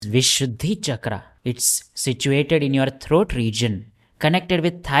Vishuddhi chakra. It's situated in your throat region, connected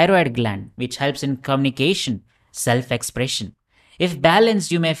with thyroid gland, which helps in communication, self-expression. If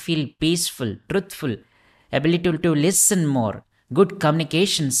balanced, you may feel peaceful, truthful, ability to listen more, good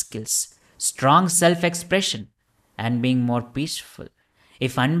communication skills, strong self-expression, and being more peaceful.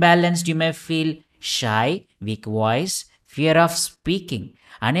 If unbalanced, you may feel shy, weak voice, fear of speaking,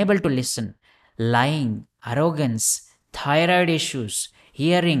 unable to listen, lying, arrogance, thyroid issues,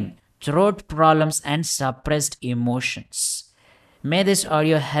 hearing, throat problems, and suppressed emotions. May this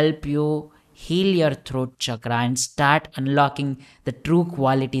audio help you heal your throat chakra and start unlocking the true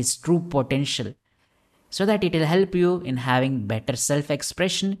qualities, true potential, so that it will help you in having better self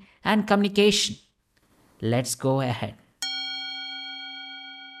expression and communication. Let's go ahead.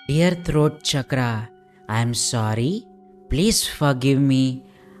 Dear throat chakra, I am sorry. Please forgive me.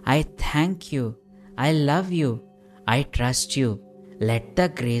 I thank you. I love you. I trust you. Let the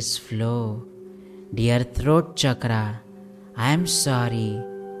grace flow. Dear throat chakra, I am sorry.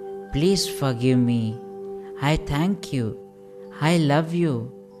 Please forgive me. I thank you. I love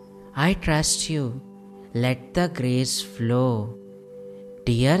you. I trust you. Let the grace flow.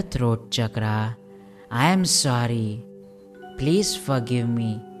 Dear throat chakra, I am sorry. Please forgive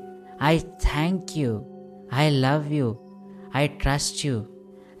me. I thank you. I love you. I trust you.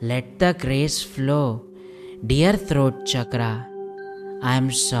 Let the grace flow. Dear throat chakra, I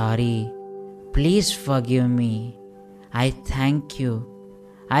am sorry. Please forgive me. I thank you.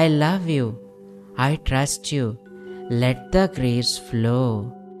 I love you. I trust you. Let the grace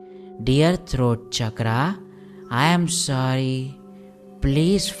flow. Dear throat chakra, I am sorry.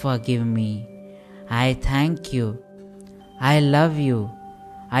 Please forgive me. I thank you. I love you.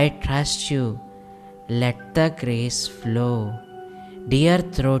 I trust you. Let the grace flow. Dear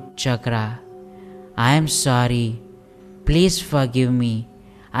throat chakra, I am sorry. Please forgive me.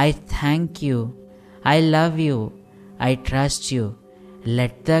 I thank you. I love you. I trust you.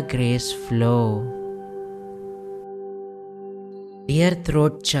 Let the grace flow. Dear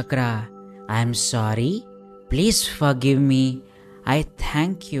throat chakra, I am sorry. Please forgive me. I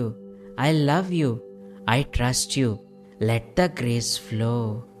thank you. I love you. I trust you. Let the grace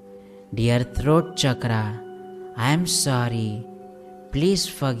flow. Dear throat chakra, I am sorry. Please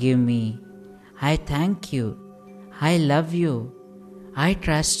forgive me. I thank you. I love you. I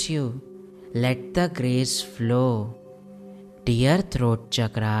trust you. Let the grace flow. Dear throat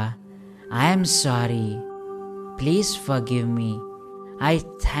chakra, I am sorry. Please forgive me. I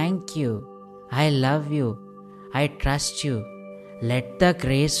thank you. I love you. I trust you. Let the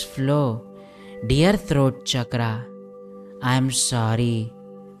grace flow. Dear throat chakra, I am sorry.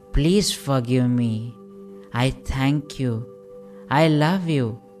 Please forgive me. I thank you. I love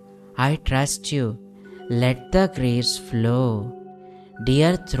you. I trust you. Let the grace flow.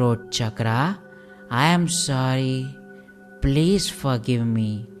 Dear throat chakra, I am sorry. Please forgive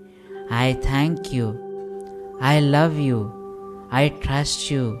me. I thank you. I love you. I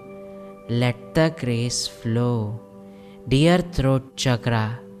trust you. Let the grace flow. Dear throat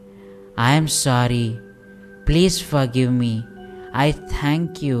chakra, I am sorry. Please forgive me. I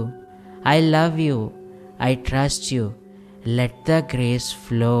thank you. I love you. I trust you. Let the grace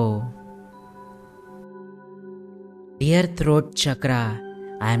flow. Dear throat chakra,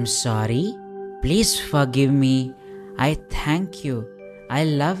 I am sorry. Please forgive me. I thank you. I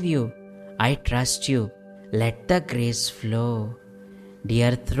love you. I trust you. Let the grace flow.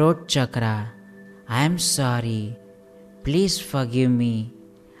 Dear throat chakra, I am sorry. Please forgive me.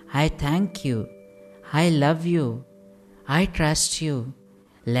 I thank you. I love you. I trust you.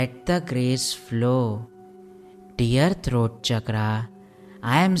 Let the grace flow. Dear throat chakra,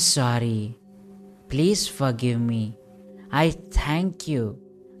 I am sorry. Please forgive me. I thank you.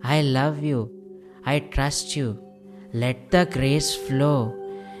 I love you. I trust you. Let the grace flow.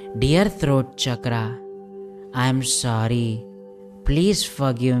 Dear throat chakra, I am sorry. Please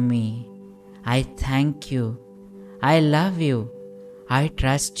forgive me. I thank you. I love you. I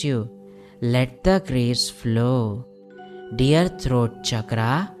trust you. Let the grace flow. Dear throat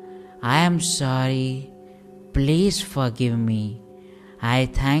chakra, I am sorry. Please forgive me. I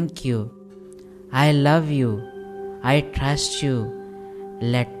thank you. I love you. I trust you.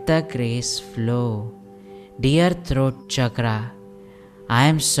 Let the grace flow. Dear throat chakra, I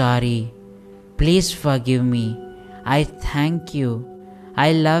am sorry. Please forgive me. I thank you.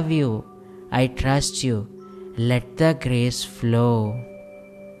 I love you. I trust you. Let the grace flow.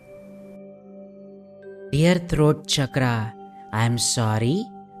 Dear throat chakra, I am sorry.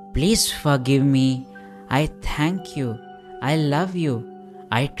 Please forgive me. I thank you. I love you.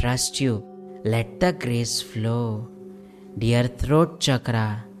 I trust you. Let the grace flow. Dear throat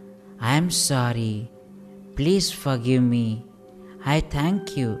chakra, I am sorry. Please forgive me. I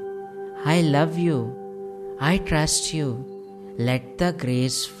thank you. I love you. I trust you. Let the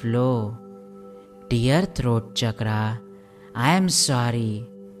grace flow. Dear throat chakra, I am sorry.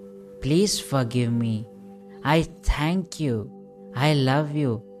 Please forgive me. I thank you. I love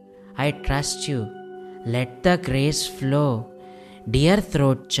you. I trust you. Let the grace flow. Dear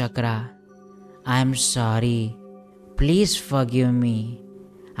throat chakra, I am sorry. Please forgive me.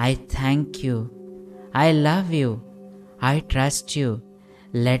 I thank you. I love you. I trust you.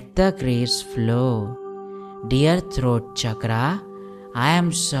 Let the grace flow. Dear throat chakra, I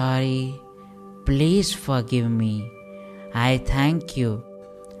am sorry. Please forgive me. I thank you.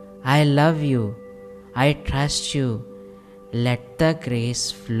 I love you. I trust you. Let the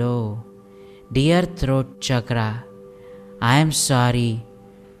grace flow. Dear throat chakra, I am sorry.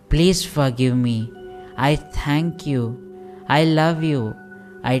 Please forgive me. I thank you. I love you.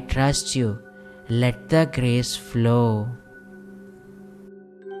 I trust you. Let the grace flow.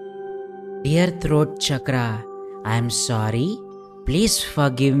 Dear throat chakra, I am sorry. Please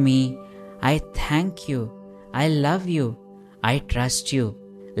forgive me. I thank you. I love you. I trust you.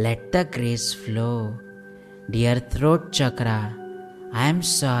 Let the grace flow. Dear throat chakra, I am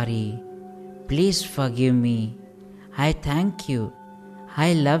sorry. Please forgive me. I thank you.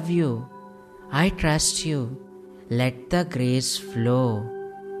 I love you. I trust you. Let the grace flow.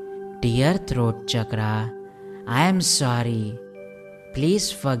 Dear throat chakra, I am sorry.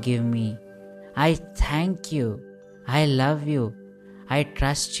 Please forgive me. I thank you. I love you. I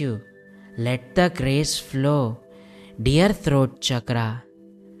trust you. Let the grace flow. Dear throat chakra,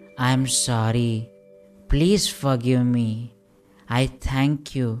 I am sorry. Please forgive me. I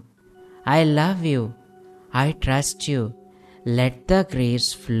thank you. I love you. I trust you. Let the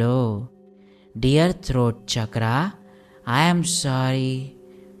grace flow. Dear throat chakra, I am sorry.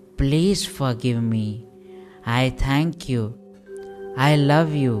 Please forgive me. I thank you. I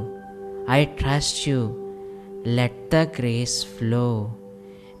love you. I trust you. Let the grace flow.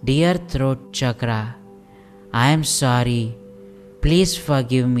 Dear throat chakra, I am sorry. Please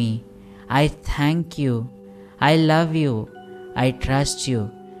forgive me. I thank you. I love you. I trust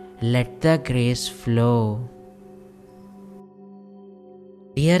you. Let the grace flow.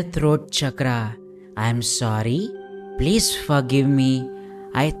 Dear throat chakra, I am sorry. Please forgive me.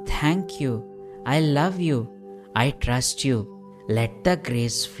 I thank you. I love you. I trust you. Let the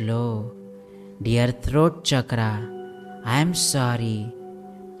grace flow. Dear throat chakra, I am sorry.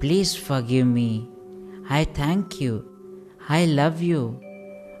 Please forgive me. I thank you. I love you.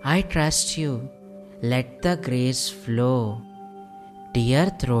 I trust you. Let the grace flow.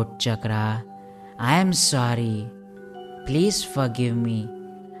 Dear throat chakra, I am sorry. Please forgive me.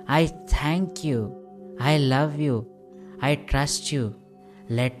 I thank you. I love you. I trust you.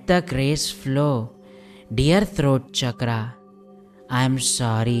 Let the grace flow. Dear throat chakra, I am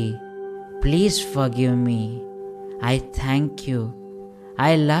sorry. Please forgive me. I thank you.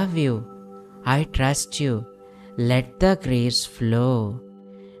 I love you. I trust you. Let the grace flow.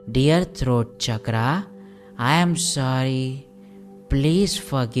 Dear throat chakra, I am sorry. Please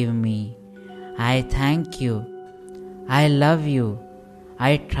forgive me. I thank you. I love you.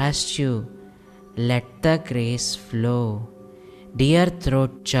 I trust you. Let the grace flow. Dear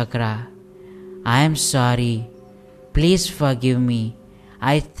throat chakra, I am sorry. Please forgive me.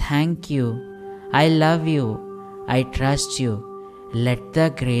 I thank you. I love you. I trust you. Let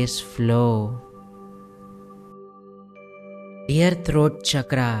the grace flow. Dear throat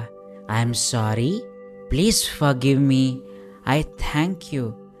chakra, I am sorry. Please forgive me. I thank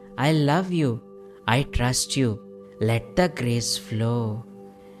you. I love you. I trust you. Let the grace flow.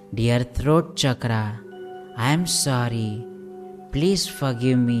 Dear throat chakra, I am sorry. Please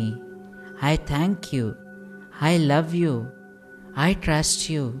forgive me. I thank you. I love you. I trust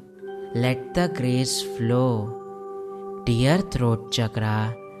you. Let the grace flow. Dear throat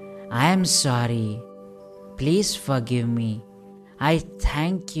chakra, I am sorry. Please forgive me. I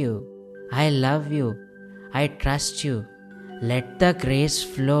thank you. I love you. I trust you. Let the grace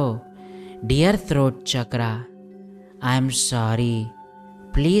flow. Dear throat chakra, I am sorry.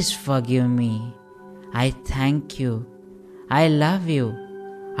 Please forgive me. I thank you. I love you.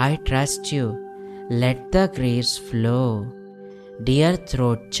 I trust you. Let the grace flow. Dear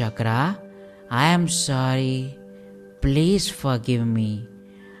throat chakra, I am sorry. Please forgive me.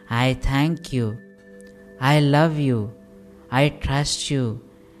 I thank you. I love you. I trust you.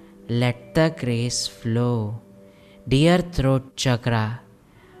 Let the grace flow. Dear throat chakra,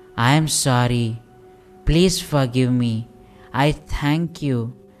 I am sorry. Please forgive me. I thank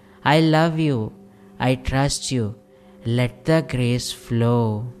you. I love you. I trust you. Let the grace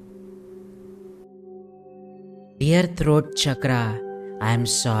flow. Dear throat chakra, I am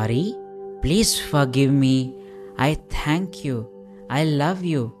sorry. Please forgive me. I thank you. I love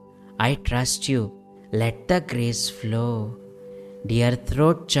you. I trust you. Let the grace flow. Dear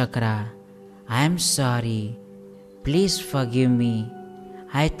throat chakra, I am sorry. Please forgive me.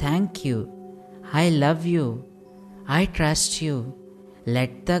 I thank you. I love you. I trust you.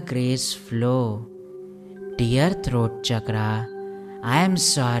 Let the grace flow. Dear throat chakra, I am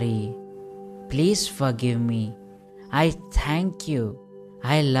sorry. Please forgive me. I thank you.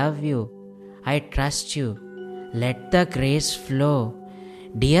 I love you. I trust you. Let the grace flow.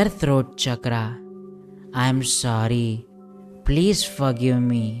 Dear throat chakra, I am sorry. Please forgive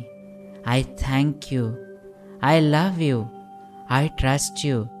me. I thank you. I love you. I trust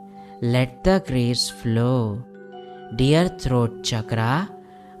you. Let the grace flow. Dear throat chakra,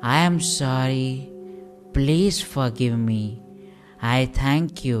 I am sorry. Please forgive me. I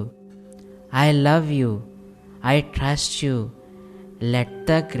thank you. I love you. I trust you. Let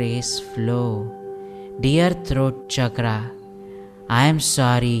the grace flow. Dear throat chakra, I am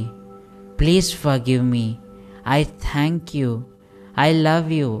sorry. Please forgive me. I thank you. I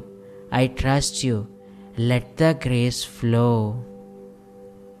love you. I trust you. Let the grace flow.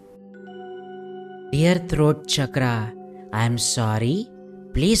 Dear throat chakra, I am sorry.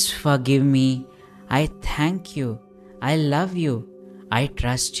 Please forgive me. I thank you. I love you. I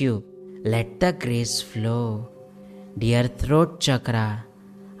trust you. Let the grace flow. Dear throat chakra,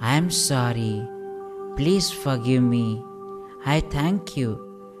 I am sorry. Please forgive me. I thank you.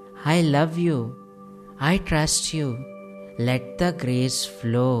 I love you. I trust you. Let the grace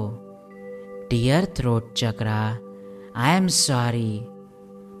flow. Dear throat chakra, I am sorry.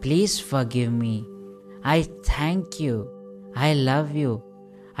 Please forgive me. I thank you. I love you.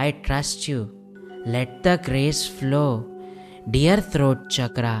 I trust you. Let the grace flow. Dear throat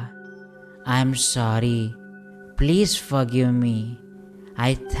chakra, I am sorry. Please forgive me.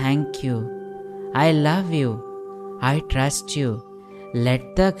 I thank you. I love you. I trust you.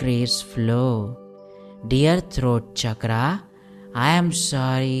 Let the grace flow. Dear throat chakra, I am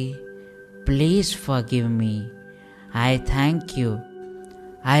sorry. Please forgive me. I thank you.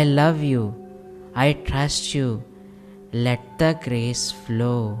 I love you. I trust you. Let the grace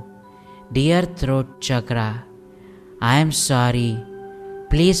flow. Dear throat chakra, I am sorry.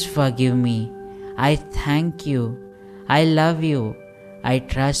 Please forgive me. I thank you. I love you. I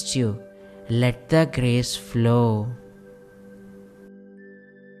trust you. Let the grace flow.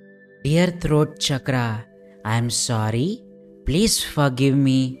 Dear throat chakra, I am sorry. Please forgive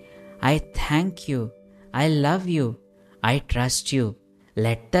me. I thank you. I love you. I trust you.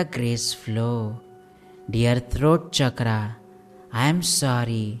 Let the grace flow. Dear throat chakra, I am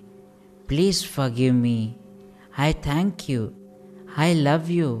sorry. Please forgive me. I thank you. I love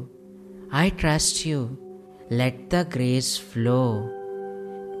you. I trust you. Let the grace flow.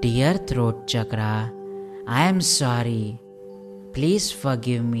 Dear throat chakra, I am sorry. Please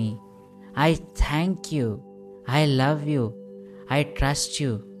forgive me. I thank you. I love you. I trust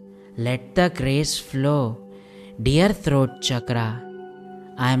you. Let the grace flow. Dear throat chakra,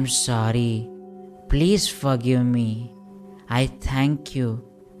 I am sorry. Please forgive me. I thank you.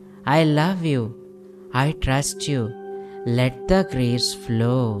 I love you. I trust you. Let the grace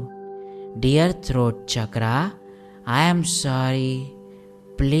flow. Dear throat chakra, I am sorry.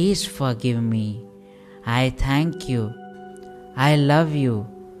 Please forgive me. I thank you. I love you.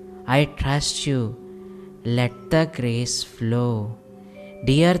 I trust you. Let the grace flow.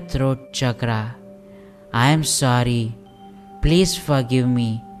 Dear throat chakra, I am sorry. Please forgive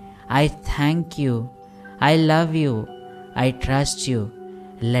me. I thank you. I love you. I trust you.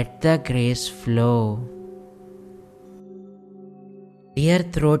 Let the grace flow. Dear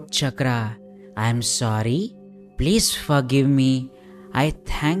throat chakra, I am sorry. Please forgive me. I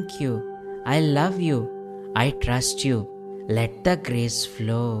thank you. I love you. I trust you. Let the grace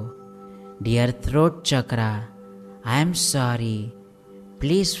flow. Dear throat chakra, I am sorry.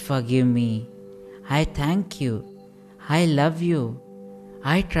 Please forgive me. I thank you. I love you.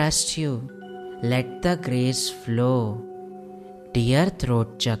 I trust you. Let the grace flow. Dear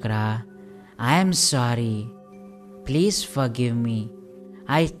throat chakra, I am sorry. Please forgive me.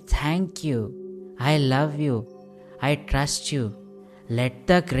 I thank you. I love you. I trust you. Let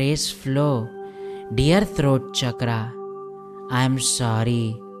the grace flow. Dear throat chakra, I am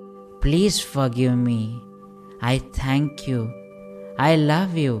sorry. Please forgive me. I thank you. I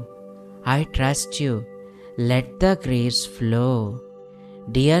love you. I trust you. Let the grace flow.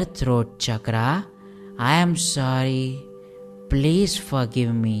 Dear throat chakra, I am sorry. Please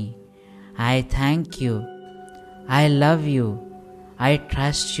forgive me. I thank you. I love you. I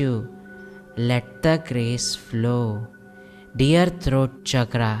trust you. let the grace flow. Dear throat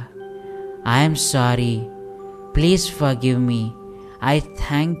chakra, I am sorry. Please forgive me. I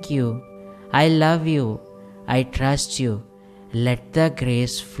thank you. I love you. I trust you. Let the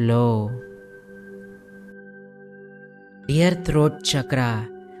grace flow. Dear throat chakra,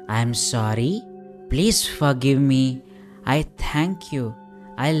 I am sorry. Please forgive me. I thank you.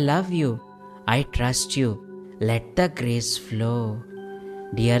 I love you. I trust you. Let the grace flow.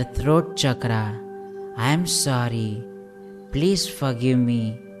 Dear throat chakra, I am sorry. Please forgive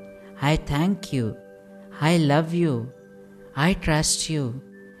me. I thank you. I love you. I trust you.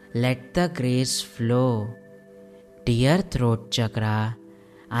 Let the grace flow. Dear throat chakra,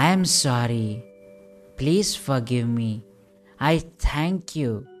 I am sorry. Please forgive me. I thank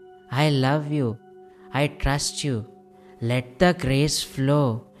you. I love you. I trust you. Let the grace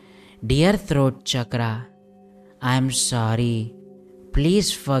flow. Dear throat chakra, I am sorry.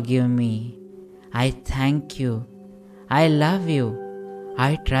 Please forgive me. I thank you. I love you.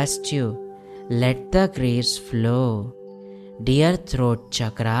 I trust you. Let the grace flow. Dear throat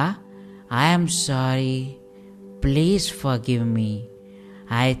chakra, I am sorry. Please forgive me.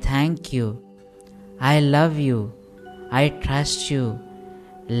 I thank you. I love you. I trust you.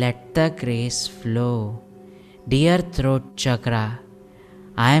 Let the grace flow. Dear throat chakra,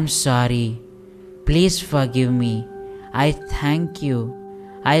 I am sorry. Please forgive me. I thank you.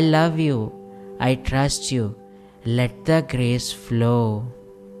 I love you. I trust you. Let the grace flow.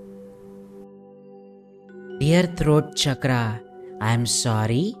 Dear throat chakra, I am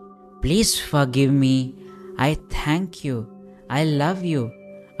sorry. Please forgive me. I thank you. I love you.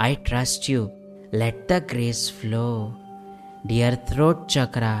 I trust you. Let the grace flow. Dear throat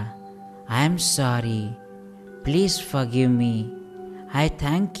chakra, I am sorry. Please forgive me. I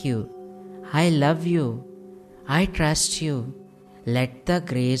thank you. I love you. I trust you. Let the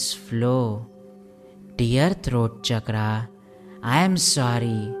grace flow. Dear throat chakra, I am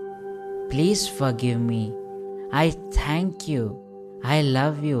sorry. Please forgive me. I thank you. I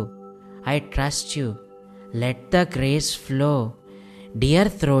love you. I trust you. Let the grace flow. Dear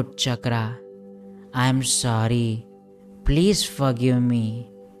throat chakra, I am sorry. Please forgive me.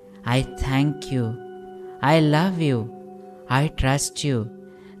 I thank you. I love you. I trust you.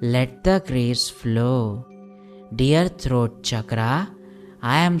 Let the grace flow. Dear throat chakra,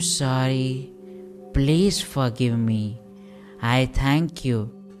 I am sorry. Please forgive me. I thank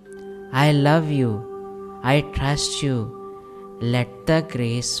you. I love you. I trust you. Let the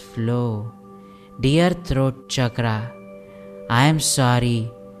grace flow. Dear throat chakra, I am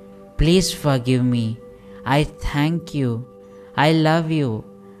sorry. Please forgive me. I thank you. I love you.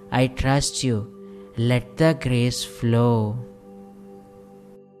 I trust you. Let the grace flow.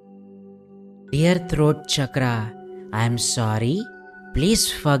 Dear throat chakra, I am sorry.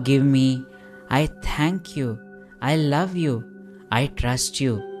 Please forgive me. I thank you. I love you. I trust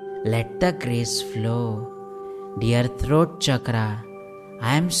you. Let the grace flow. Dear throat chakra,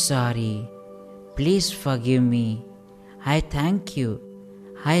 I am sorry. Please forgive me. I thank you.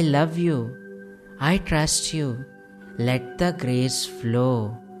 I love you. I trust you. Let the grace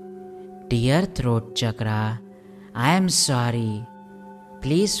flow. Dear throat chakra, I am sorry.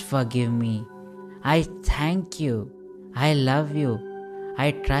 Please forgive me. I thank you. I love you.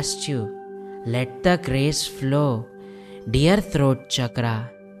 I trust you. Let the grace flow. Dear throat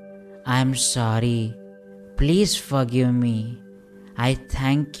chakra, I am sorry. Please forgive me. I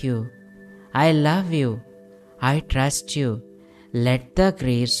thank you. I love you. I trust you. Let the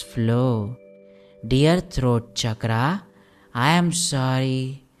grace flow. Dear throat chakra, I am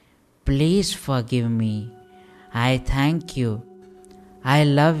sorry. Please forgive me. I thank you. I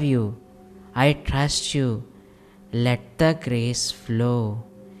love you. I trust you. Let the grace flow.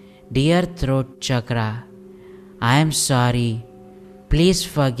 Dear throat chakra, I am sorry. Please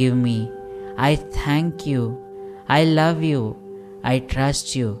forgive me. I thank you. I love you. I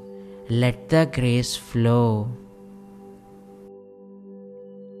trust you. Let the grace flow.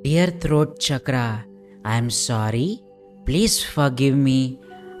 Dear throat chakra, I am sorry. Please forgive me.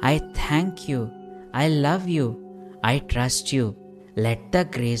 I thank you. I love you. I trust you. Let the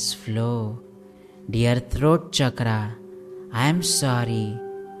grace flow. Dear throat chakra, I am sorry.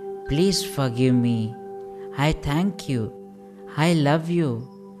 Please forgive me. I thank you. I love you.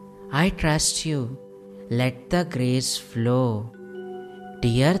 I trust you. Let the grace flow.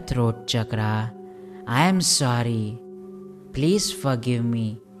 Dear throat chakra, I am sorry. Please forgive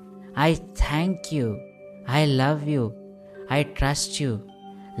me. I thank you. I love you. I trust you.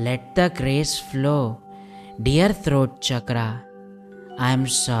 Let the grace flow. Dear throat chakra, I am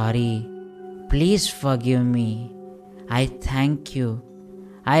sorry. Please forgive me. I thank you.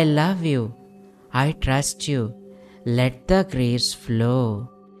 I love you. I trust you. Let the grace flow.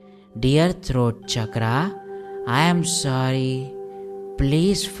 Dear throat chakra, I am sorry.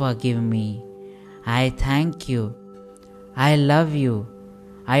 Please forgive me. I thank you. I love you.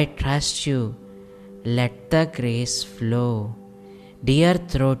 I trust you. Let the grace flow. Dear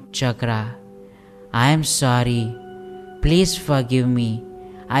throat chakra, I am sorry. Please forgive me.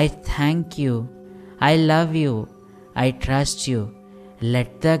 I thank you. I love you. I trust you.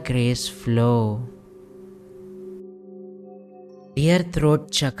 Let the grace flow. Dear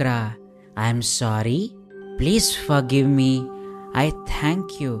throat chakra, I am sorry. Please forgive me. I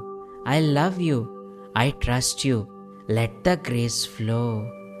thank you. I love you. I trust you. Let the grace flow.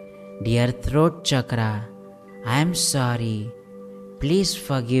 Dear throat chakra, I am sorry. Please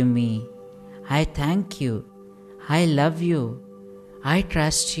forgive me. I thank you. I love you. I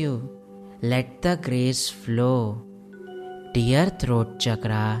trust you. Let the grace flow. Dear throat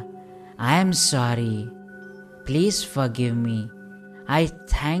chakra, I am sorry. Please forgive me. I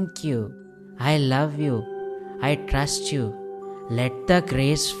thank you. I love you. I trust you. Let the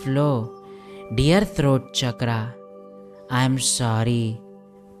grace flow. Dear throat chakra, I am sorry.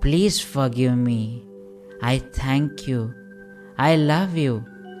 Please forgive me. I thank you. I love you.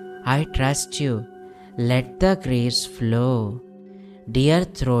 I trust you. Let the grace flow. Dear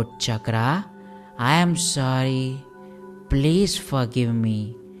throat chakra, I am sorry. Please forgive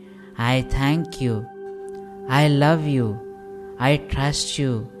me. I thank you. I love you. I trust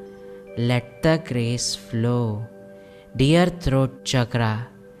you. Let the grace flow. Dear throat chakra,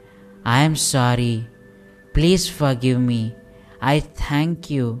 I am sorry. Please forgive me. I thank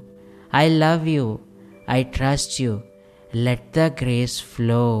you. I love you. I trust you. Let the grace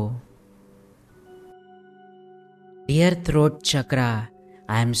flow. Dear throat chakra,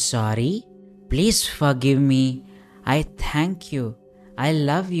 I am sorry. Please forgive me. I thank you. I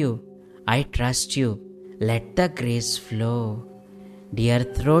love you. I trust you. Let the grace flow. Dear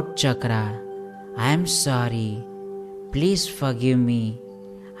throat chakra, I am sorry. Please forgive me.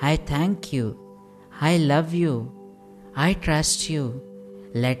 I thank you. I love you. I trust you.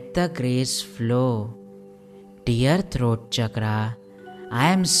 Let the grace flow. Dear throat chakra,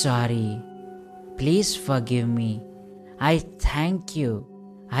 I am sorry. Please forgive me. I thank you.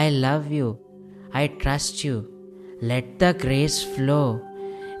 I love you. I trust you. Let the grace flow.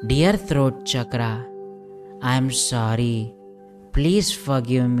 Dear throat chakra, I am sorry. Please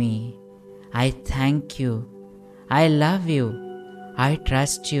forgive me. I thank you. I love you. I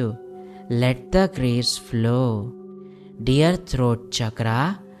trust you. Let the grace flow. Dear throat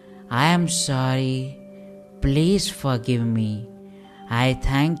chakra, I am sorry. Please forgive me. I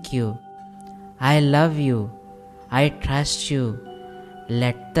thank you. I love you. I trust you.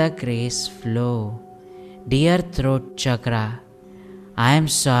 Let the grace flow. Dear throat chakra, I am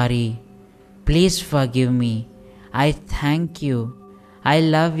sorry. Please forgive me. I thank you. I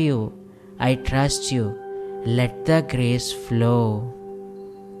love you. I trust you. Let the grace flow.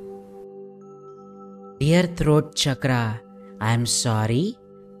 Dear throat chakra, I am sorry.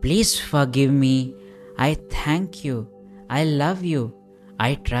 Please forgive me. I thank you. I love you.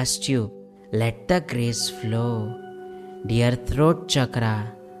 I trust you. Let the grace flow. Dear throat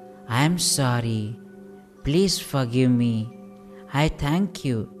chakra, I am sorry. Please forgive me. I thank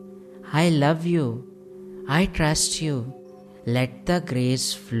you. I love you. I trust you. Let the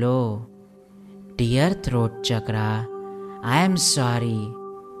grace flow. Dear throat chakra, I am sorry.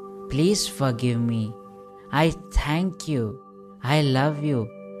 Please forgive me. I thank you. I love you.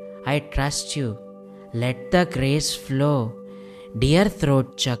 I trust you. Let the grace flow. Dear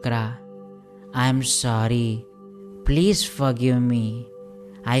throat chakra, I am sorry. Please forgive me.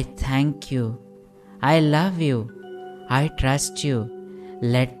 I thank you. I love you. I trust you.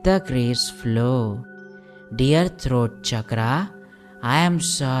 Let the grace flow. Dear throat chakra, I am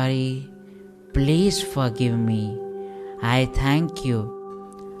sorry. Please forgive me. I thank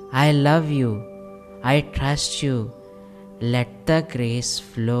you. I love you. I trust you. Let the grace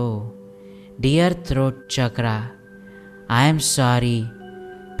flow. Dear throat chakra, I am sorry.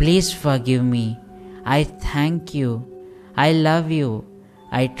 Please forgive me. I thank you. I love you.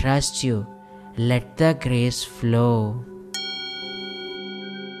 I trust you. Let the grace flow.